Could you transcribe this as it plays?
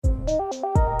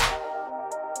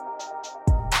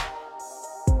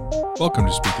Welcome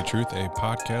to Speak the Truth, a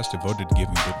podcast devoted to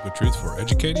giving biblical truth for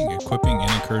educating, equipping,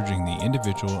 and encouraging the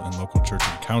individual and local church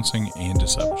in counseling and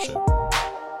discipleship.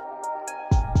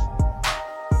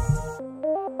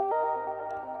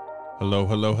 Hello,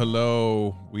 hello,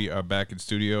 hello. We are back in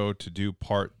studio to do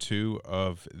part 2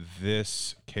 of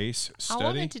this case study. I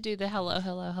wanted to do the hello,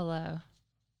 hello, hello.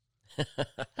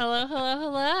 Hello, hello,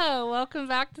 hello. Welcome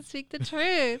back to Speak the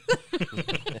Truth.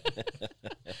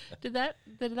 Did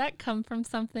that come from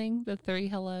something? The 3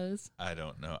 hellos? I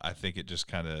don't know. I think it just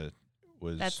kind of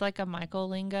was. That's like a Michael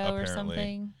lingo or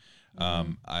something.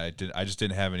 I just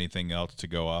didn't have anything else to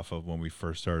go off of when we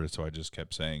first started, so I just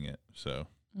kept saying it. So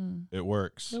it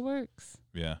works. It works.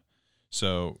 Yeah.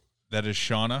 So that is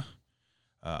Shauna.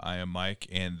 I am Mike,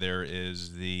 and there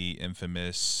is the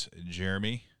infamous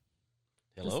Jeremy.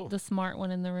 Hello. The smart one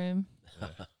in the room.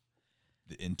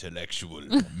 The intellectual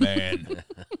man.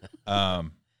 We're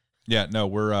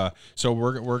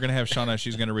gonna have Shauna.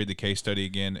 She's gonna read the case study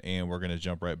again, and we're gonna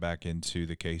jump right back into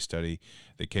the case study.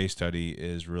 The case study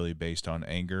is really based on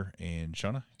anger. And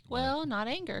Shauna. Well, not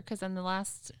anger, because in the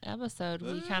last episode,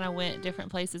 we kind of went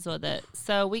different places with it.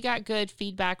 So we got good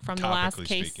feedback from the last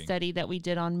case study that we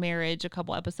did on marriage a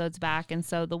couple episodes back. And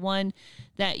so the one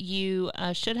that you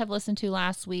should have listened to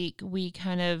last week, we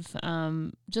kind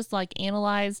of just like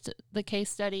analyzed the case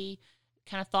study,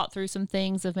 kind of thought through some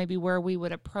things of maybe where we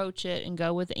would approach it and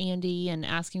go with Andy and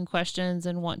asking questions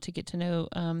and want to get to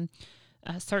know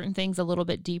certain things a little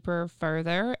bit deeper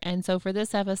further. And so for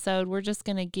this episode, we're just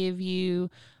going to give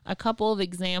you a couple of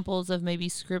examples of maybe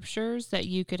scriptures that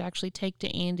you could actually take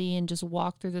to Andy and just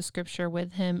walk through the scripture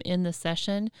with him in the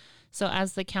session. So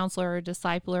as the counselor or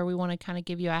discipler, we want to kind of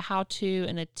give you a how-to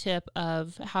and a tip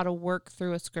of how to work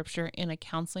through a scripture in a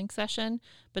counseling session,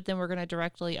 but then we're going to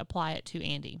directly apply it to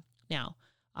Andy. Now,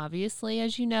 obviously,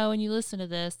 as you know, and you listen to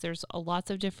this, there's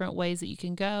lots of different ways that you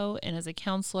can go. And as a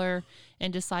counselor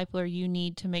and discipler, you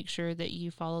need to make sure that you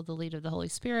follow the lead of the Holy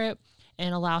Spirit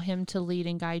and allow him to lead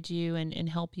and guide you and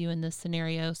help you in this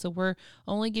scenario. So we're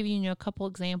only giving you a couple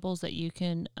examples that you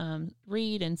can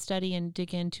read and study and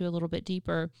dig into a little bit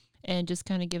deeper and just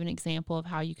kind of give an example of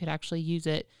how you could actually use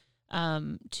it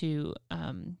to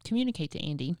communicate to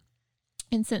Andy.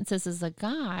 And since this is a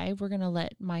guy, we're going to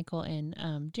let Michael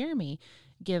and Jeremy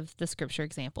give the scripture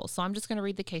examples. So I'm just going to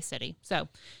read the case study. So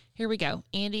here we go.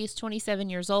 Andy is 27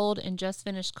 years old and just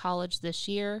finished college this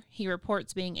year. He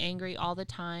reports being angry all the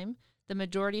time. The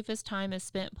majority of his time is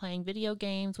spent playing video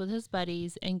games with his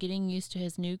buddies and getting used to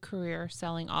his new career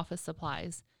selling office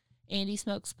supplies. Andy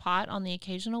smokes pot on the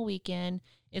occasional weekend,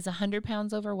 is 100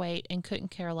 pounds overweight, and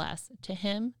couldn't care less. To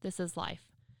him, this is life.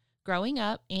 Growing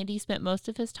up, Andy spent most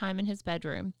of his time in his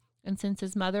bedroom, and since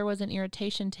his mother was an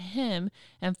irritation to him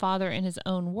and father in his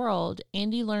own world,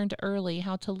 Andy learned early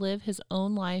how to live his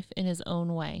own life in his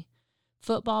own way.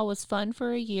 Football was fun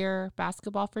for a year,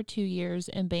 basketball for 2 years,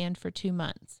 and band for 2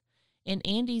 months. In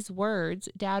Andy's words,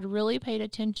 Dad really paid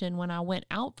attention when I went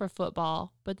out for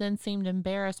football, but then seemed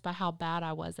embarrassed by how bad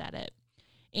I was at it.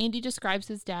 Andy describes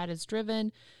his dad as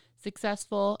driven,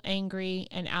 successful, angry,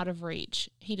 and out of reach.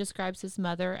 He describes his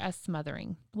mother as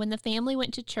smothering. When the family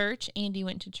went to church, Andy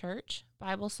went to church.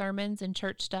 Bible sermons and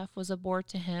church stuff was a bore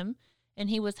to him, and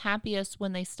he was happiest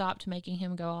when they stopped making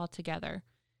him go altogether.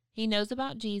 He knows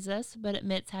about Jesus, but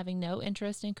admits having no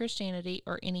interest in Christianity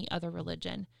or any other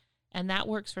religion. And that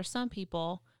works for some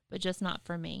people, but just not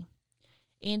for me.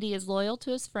 Andy is loyal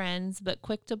to his friends, but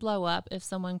quick to blow up if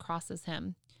someone crosses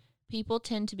him. People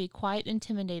tend to be quite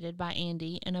intimidated by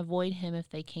Andy and avoid him if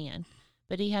they can,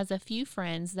 but he has a few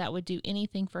friends that would do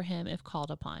anything for him if called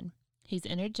upon. He's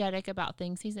energetic about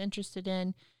things he's interested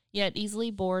in, yet easily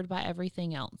bored by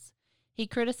everything else. He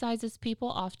criticizes people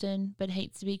often, but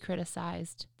hates to be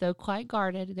criticized. Though quite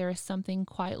guarded, there is something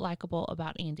quite likable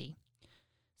about Andy.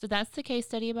 So that's the case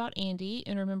study about Andy.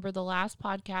 And remember, the last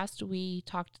podcast, we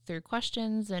talked through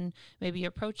questions and maybe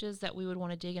approaches that we would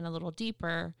want to dig in a little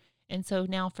deeper. And so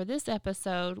now for this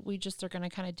episode, we just are going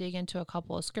to kind of dig into a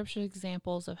couple of scripture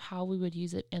examples of how we would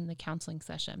use it in the counseling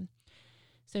session.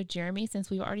 So Jeremy, since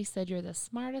we've already said you're the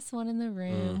smartest one in the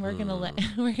room, we're gonna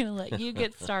let you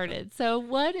get started. So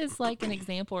what is like an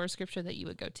example or scripture that you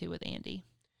would go to with Andy?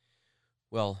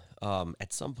 Well,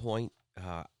 at some point,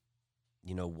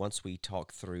 once we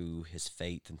talk through his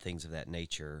faith and things of that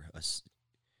nature,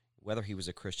 whether he was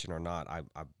a Christian or not, I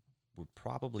would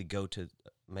probably go to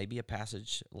maybe a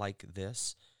passage like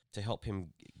this to help him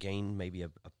gain maybe a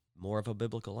more of a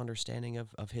biblical understanding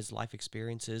of his life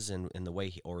experiences and the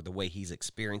way he's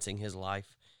experiencing his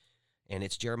life. And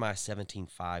it's Jeremiah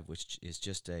 17:5, which is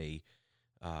just a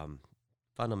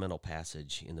fundamental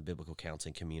passage in the biblical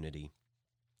counseling community.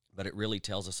 but it really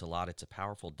tells us a lot. It's a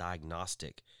powerful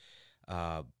diagnostic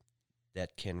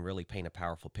that can really paint a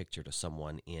powerful picture to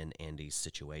someone in Andy's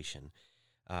situation.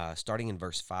 Starting in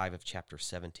verse 5 of chapter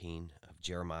 17 of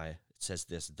Jeremiah, it says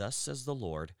this, "Thus says the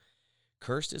Lord,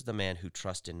 cursed is the man who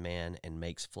trusts in man and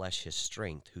makes flesh his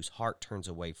strength, whose heart turns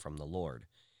away from the Lord.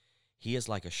 He is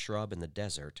like a shrub in the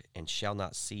desert, and shall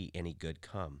not see any good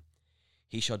come.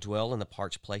 He shall dwell in the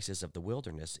parched places of the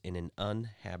wilderness, in an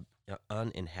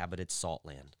uninhabited salt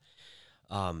land."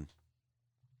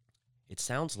 It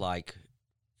sounds like,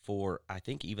 I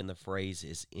think even the phrase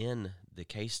is in the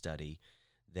case study,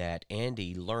 that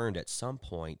Andy learned at some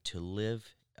point to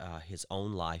live his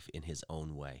own life in his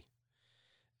own way.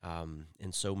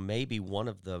 And so maybe one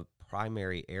of the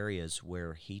primary areas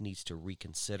where he needs to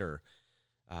reconsider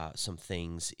some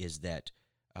things is that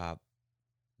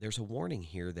there's a warning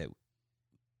here that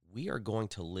we are going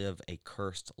to live a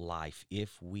cursed life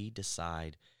if we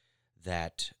decide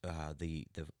that the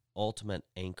ultimate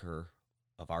anchor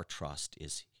of our trust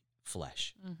is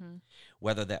flesh. Mm-hmm.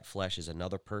 Whether that flesh is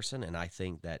another person, and I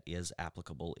think that is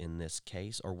applicable in this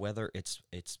case, or whether it's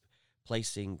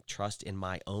placing trust in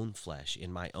my own flesh,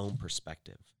 in my own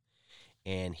perspective.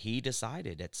 And he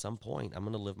decided at some point, I'm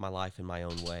going to live my life in my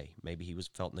own way. Maybe he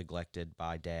felt neglected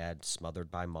by dad, smothered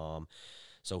by mom.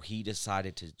 So he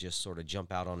decided to just sort of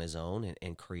jump out on his own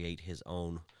and create his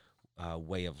own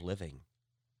way of living.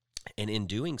 And in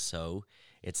doing so,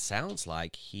 it sounds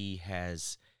like he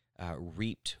has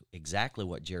reaped exactly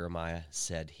what Jeremiah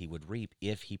said he would reap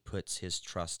if he puts his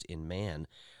trust in man,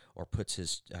 or puts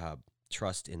his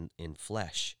trust in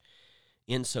flesh.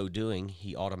 In so doing,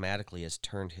 he automatically has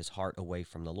turned his heart away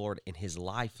from the Lord, and his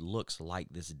life looks like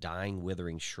this dying,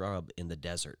 withering shrub in the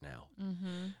desert now.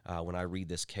 Mm-hmm. When I read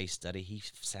this case study, he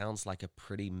sounds like a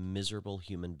pretty miserable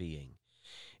human being.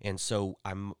 And so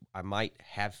I might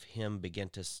have him begin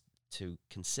to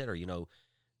consider,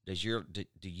 do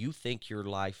you think your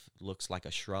life looks like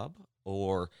a shrub?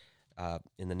 Or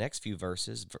in the next few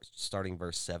verses, starting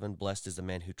verse 7, "Blessed is the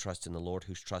man who trusts in the Lord,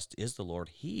 whose trust is the Lord.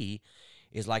 He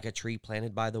is like a tree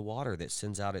planted by the water that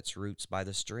sends out its roots by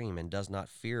the stream and does not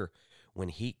fear when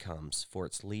heat comes, for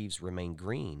its leaves remain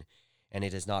green. And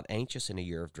it is not anxious in a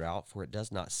year of drought, for it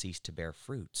does not cease to bear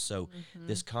fruit." So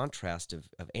this contrast of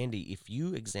Andy, if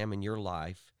you examine your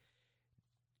life,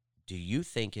 do you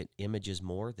think it images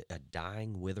more a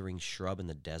dying, withering shrub in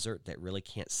the desert that really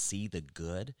can't see the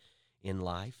good in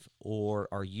life? Or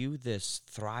are you this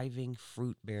thriving,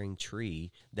 fruit-bearing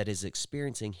tree that is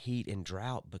experiencing heat and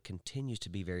drought but continues to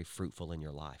be very fruitful in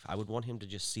your life? I would want him to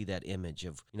just see that image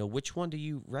of, which one do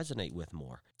you resonate with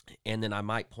more? And then I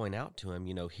might point out to him,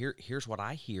 here's what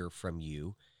I hear from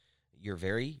you. You're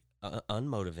very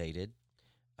unmotivated.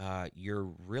 You're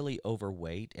really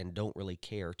overweight and don't really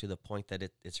care, to the point that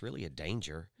it's really a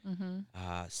danger.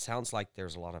 Mm-hmm. Sounds like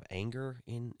there's a lot of anger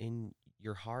in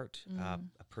your heart,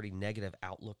 a pretty negative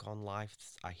outlook on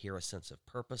life. I hear a sense of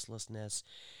purposelessness.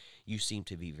 You seem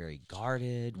to be very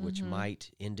guarded, which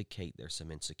might indicate there's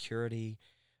some insecurity.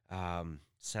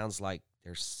 Sounds like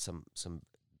there's some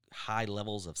high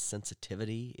levels of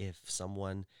sensitivity if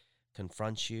someone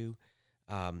confronts you,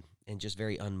 and just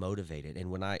very unmotivated. And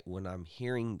when I'm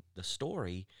hearing the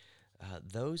story,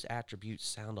 those attributes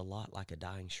sound a lot like a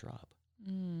dying shrub.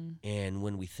 And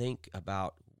when we think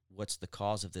about what's the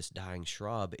cause of this dying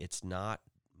shrub, it's not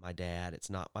my dad, it's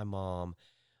not my mom,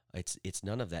 it's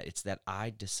none of that. It's that I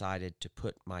decided to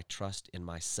put my trust in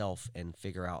myself and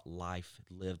figure out life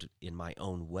lived in my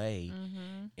own way.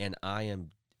 And I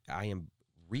am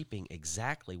reaping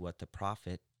exactly what the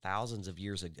prophet thousands of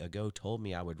years ago told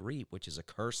me I would reap, which is a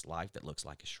cursed life that looks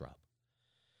like a shrub.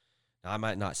 Now, I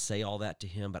might not say all that to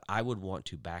him, but I would want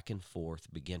to back and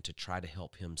forth begin to try to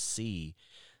help him see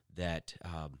that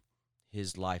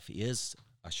his life is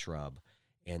a shrub,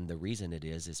 and the reason it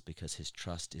is because his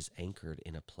trust is anchored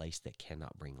in a place that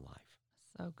cannot bring life.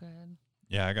 So good.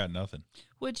 Yeah, I got nothing.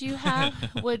 Would you have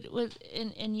would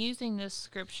in using this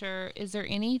scripture, is there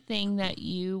anything that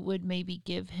you would maybe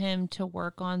give him to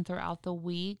work on throughout the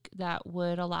week that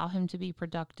would allow him to be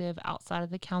productive outside of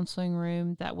the counseling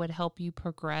room, that would help you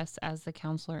progress as the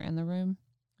counselor in the room?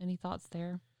 Any thoughts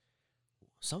there?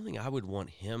 Something I would want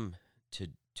him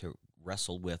to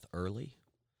wrestle with early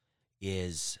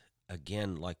is,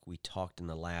 again, like we talked in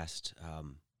the last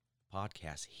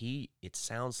podcast, it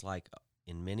sounds like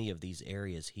in many of these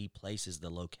areas, he places the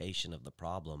location of the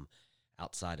problem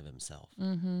outside of himself.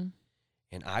 And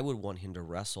I would want him to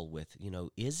wrestle with,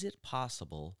 is it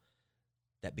possible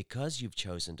that because you've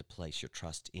chosen to place your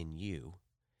trust in you,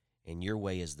 and your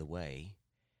way is the way,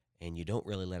 and you don't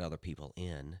really let other people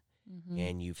in,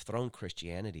 and you've thrown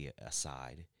Christianity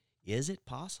aside, is it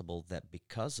possible that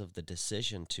because of the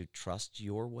decision to trust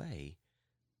your way,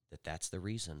 that's the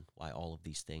reason why all of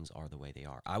these things are the way they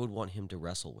are? I would want him to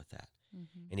wrestle with that.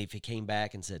 And if he came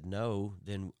back and said no,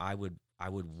 then I would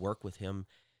work with him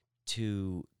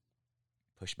to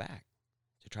push back,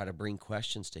 to try to bring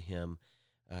questions to him,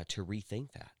 to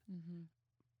rethink that.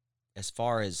 As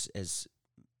far as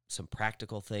some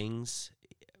practical things,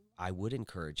 I would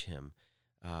encourage him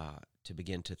to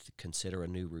begin to consider a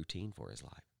new routine for his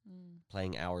life.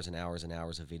 Playing hours and hours and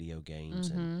hours of video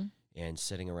games and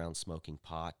sitting around smoking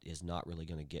pot is not really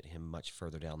going to get him much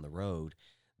further down the road.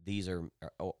 These are,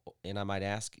 and I might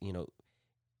ask,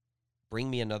 bring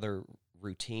me another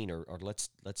routine, or let's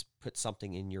put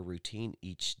something in your routine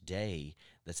each day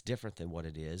that's different than what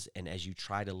it is. And as you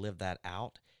try to live that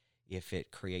out, if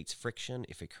it creates friction,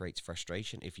 if it creates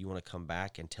frustration, if you want to come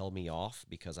back and tell me off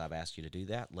because I've asked you to do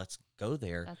that, let's go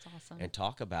there. That's awesome. And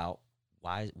talk about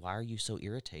why are you so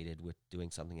irritated with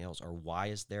doing something else, or why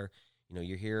is there,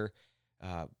 you're here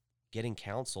getting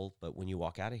counsel, but when you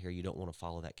walk out of here, you don't want to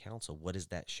follow that counsel. What is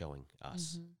that showing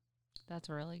us? That's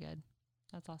really good.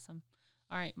 That's awesome.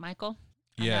 All right, Michael.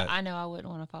 Yeah, I know I wouldn't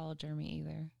want to follow Jeremy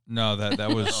either. No, that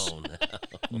was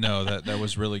that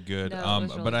was really good. No, was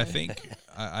really but good.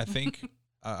 I think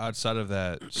outside of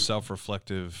that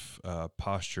self-reflective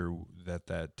posture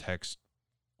that text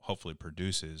hopefully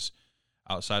produces,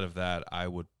 outside of that, I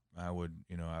would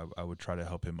try to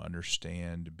help him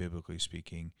understand, biblically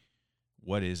speaking,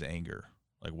 what is anger?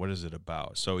 Like, what is it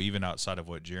about? So even outside of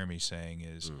what Jeremy's saying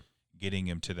is getting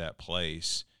him to that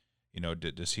place,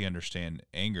 does he understand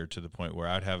anger to the point where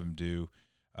I'd have him do,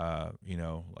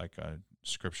 like a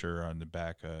scripture on the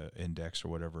back index or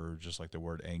whatever, just like the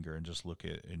word anger, and just look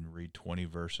at and read 20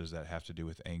 verses that have to do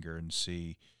with anger and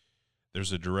see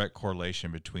there's a direct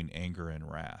correlation between anger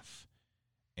and wrath.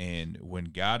 And when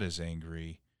God is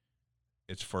angry,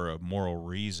 it's for a moral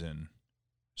reason.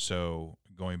 So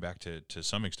going back to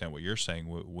some extent what you're saying,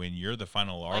 when you're the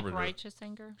final arbiter, like righteous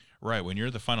anger, right? When you're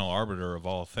the final arbiter of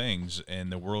all things,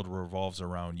 and the world revolves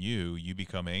around you, you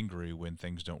become angry when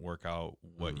things don't work out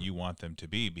what you want them to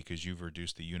be, because you've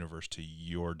reduced the universe to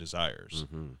your desires.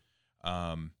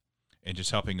 And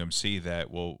just helping them see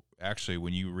that, well, actually,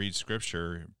 when you read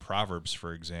Scripture, Proverbs,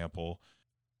 for example,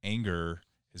 anger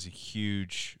is a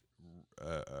huge,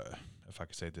 if I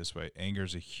could say it this way, anger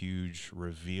is a huge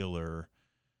revealer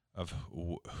of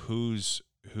who's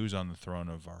on the throne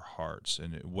of our hearts,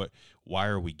 and why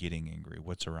are we getting angry?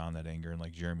 What's around that anger? And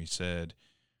like Jeremy said,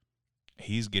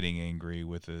 he's getting angry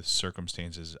with the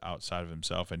circumstances outside of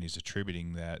himself, and he's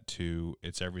attributing that to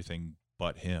it's everything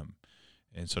but him.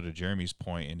 And so to Jeremy's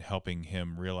point, in helping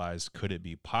him realize, could it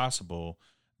be possible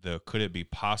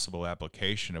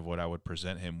application of what I would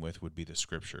present him with would be the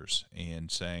Scriptures, and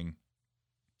saying,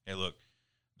 hey, look,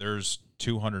 there's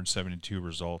 272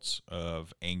 results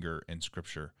of anger in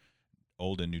Scripture,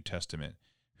 Old and New Testament.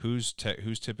 Who's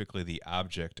typically the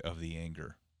object of the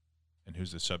anger, and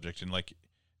who's the subject? And like,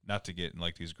 not to get in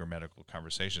like these grammatical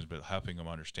conversations, but helping them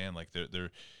understand, like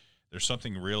there's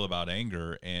something real about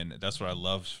anger, and that's what I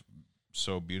love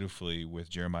so beautifully with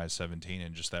Jeremiah 17,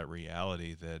 and just that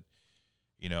reality that,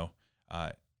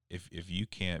 if you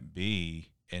can't be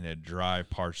in a dry,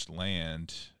 parched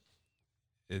land,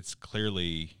 it's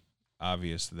clearly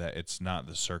obvious that it's not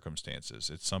the circumstances.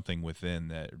 It's something within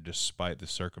that, despite the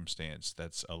circumstance,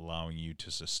 that's allowing you to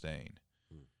sustain.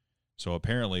 So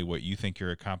apparently what you think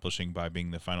you're accomplishing by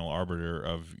being the final arbiter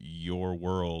of your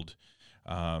world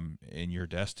and your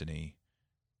destiny,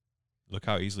 look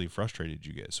how easily frustrated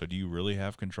you get. So do you really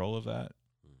have control of that?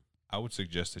 I would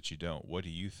suggest that you don't. What do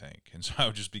you think? And so I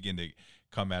would just begin to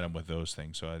come at him with those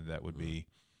things. So that would be,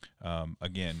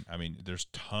 again, I mean, there's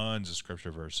tons of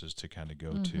scripture verses to kind of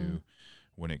go to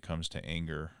when it comes to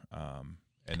anger.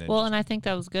 And I think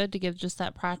that was good to give just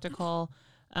that practical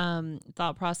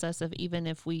thought process of, even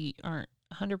if we aren't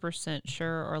 100%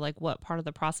 sure, or like what part of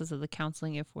the process of the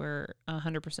counseling, if we're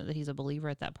 100% that he's a believer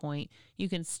at that point, you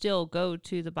can still go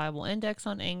to the Bible index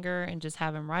on anger and just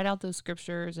have him write out those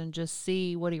scriptures and just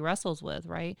see what he wrestles with,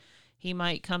 right? He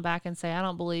might come back and say, I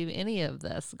don't believe any of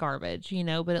this garbage,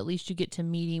 but at least you get to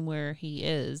meet him where he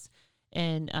is,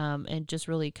 and just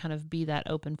really kind of be that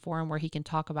open forum where he can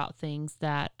talk about things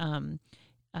that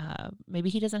maybe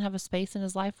he doesn't have a space in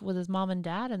his life with his mom and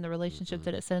dad, and the relationship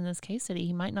that it said in this case study,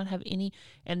 he might not have any.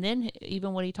 And then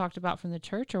even what he talked about from the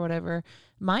church or whatever,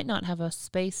 might not have a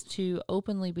space to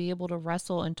openly be able to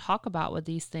wrestle and talk about with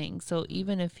these things. So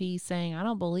even if he's saying, I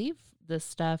don't believe this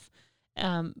stuff,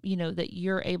 that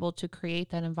you're able to create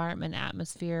that environment,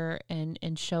 atmosphere,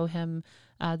 and show him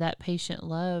that patient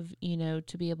love,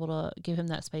 to be able to give him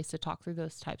that space to talk through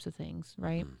those types of things.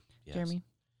 Right. Yes. Jeremy?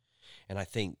 And I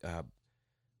think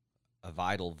a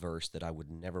vital verse that I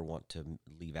would never want to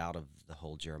leave out of the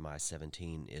whole Jeremiah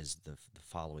 17 is the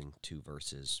following two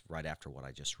verses right after what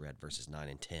I just read, verses 9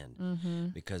 and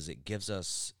 10, because it gives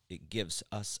us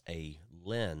a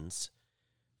lens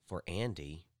for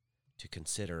Andy to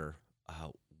consider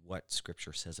what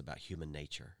Scripture says about human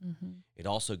nature. It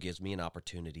also gives me an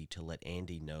opportunity to let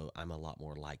Andy know I'm a lot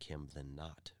more like him than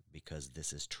not, because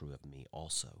this is true of me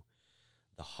also.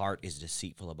 The heart is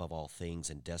deceitful above all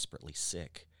things and desperately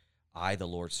sick. I, the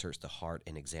Lord, search the heart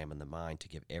and examine the mind to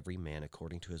give every man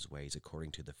according to his ways,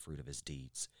 according to the fruit of his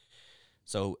deeds.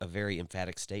 So a very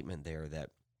emphatic statement there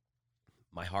that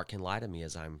my heart can lie to me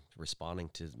as I'm responding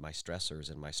to my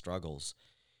stressors and my struggles.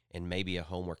 And maybe a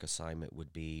homework assignment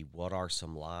would be, what are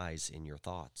some lies in your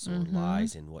thoughts or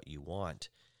lies in what you want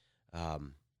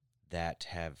that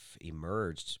have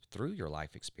emerged through your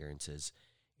life experiences?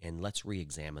 And let's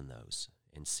re-examine those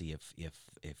and see if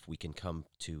we can come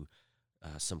to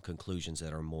some conclusions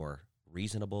that are more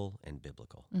reasonable and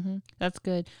biblical. That's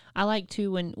good. I like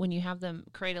too when you have them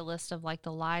create a list of like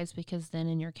the lies, because then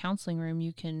in your counseling room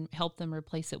you can help them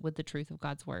replace it with the truth of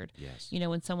God's word. Yes. You know,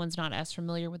 when someone's not as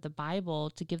familiar with the Bible,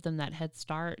 to give them that head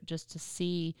start just to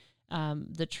see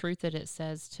the truth that it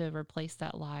says, to replace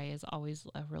that lie is always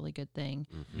a really good thing.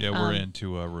 Yeah, we're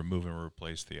into remove and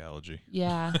replace theology.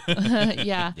 Yeah.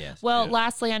 Yeah. Yes. Well,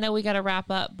 lastly, I know we got to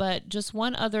wrap up, but just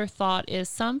one other thought is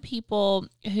some people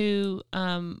who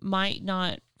might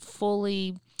not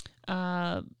fully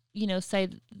say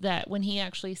that when he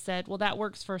actually said, well, that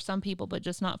works for some people, but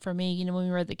just not for me. You know, when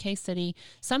we read the case study,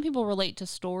 some people relate to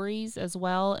stories as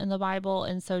well in the Bible.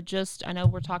 And so I know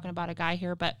we're talking about a guy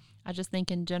here, but I just think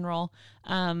in general,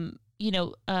 bringing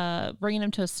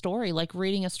him to a story, like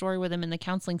reading a story with him in the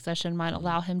counseling session might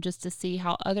allow him just to see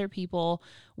how other people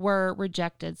were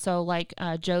rejected. So like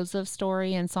Joseph's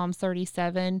story in Psalms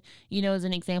 37, is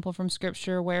an example from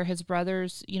Scripture where his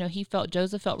brothers,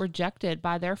 Joseph felt rejected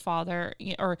by their father,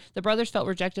 or the brothers felt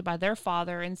rejected by their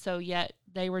father. And so yet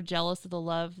they were jealous of the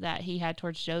love that he had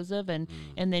towards Joseph. And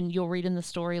then you'll read in the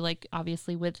story, like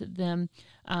obviously with them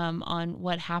on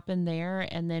what happened there,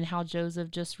 and then how Joseph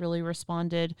just really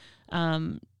responded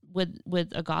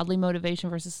with a godly motivation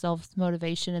versus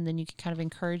self-motivation. And then you can kind of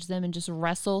encourage them and just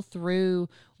wrestle through,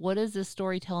 what is this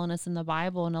story telling us in the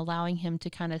Bible, and allowing him to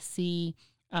kind of see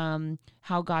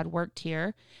how God worked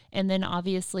here. And then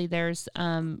obviously there's,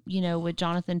 with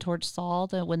Jonathan towards Saul,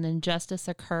 when the injustice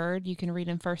occurred, you can read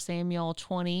in 1 Samuel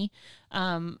 20,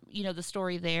 the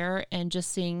story there, and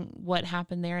just seeing what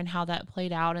happened there and how that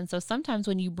played out. And so sometimes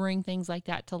when you bring things like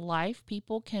that to life,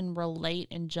 people can relate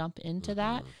and jump into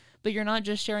that, but you're not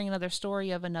just sharing another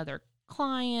story of another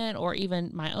client or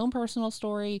even my own personal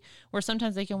story, where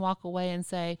sometimes they can walk away and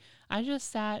say, I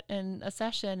just sat in a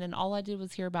session and all I did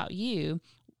was hear about you.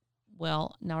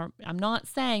 Well, now I'm not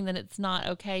saying that it's not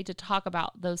okay to talk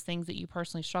about those things that you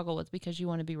personally struggle with, because you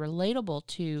want to be relatable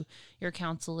to your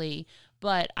counselee.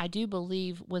 But I do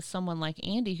believe with someone like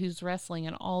Andy, who's wrestling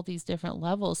at all these different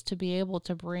levels, to be able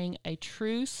to bring a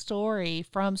true story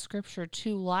from Scripture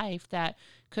to life that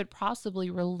could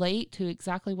possibly relate to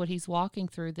exactly what he's walking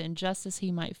through, the injustice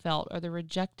he might felt, or the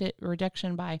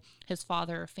rejection by his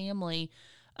father or family,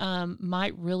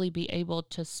 might really be able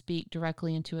to speak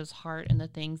directly into his heart and the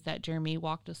things that Jeremy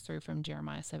walked us through from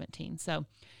Jeremiah 17. So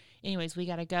anyways, we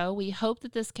got to go. We hope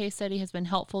that this case study has been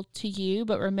helpful to you,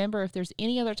 but remember, if there's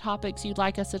any other topics you'd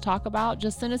like us to talk about,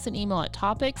 just send us an email at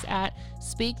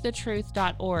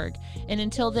topics@speakthetruth.org. And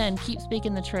until then, keep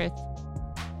speaking the truth.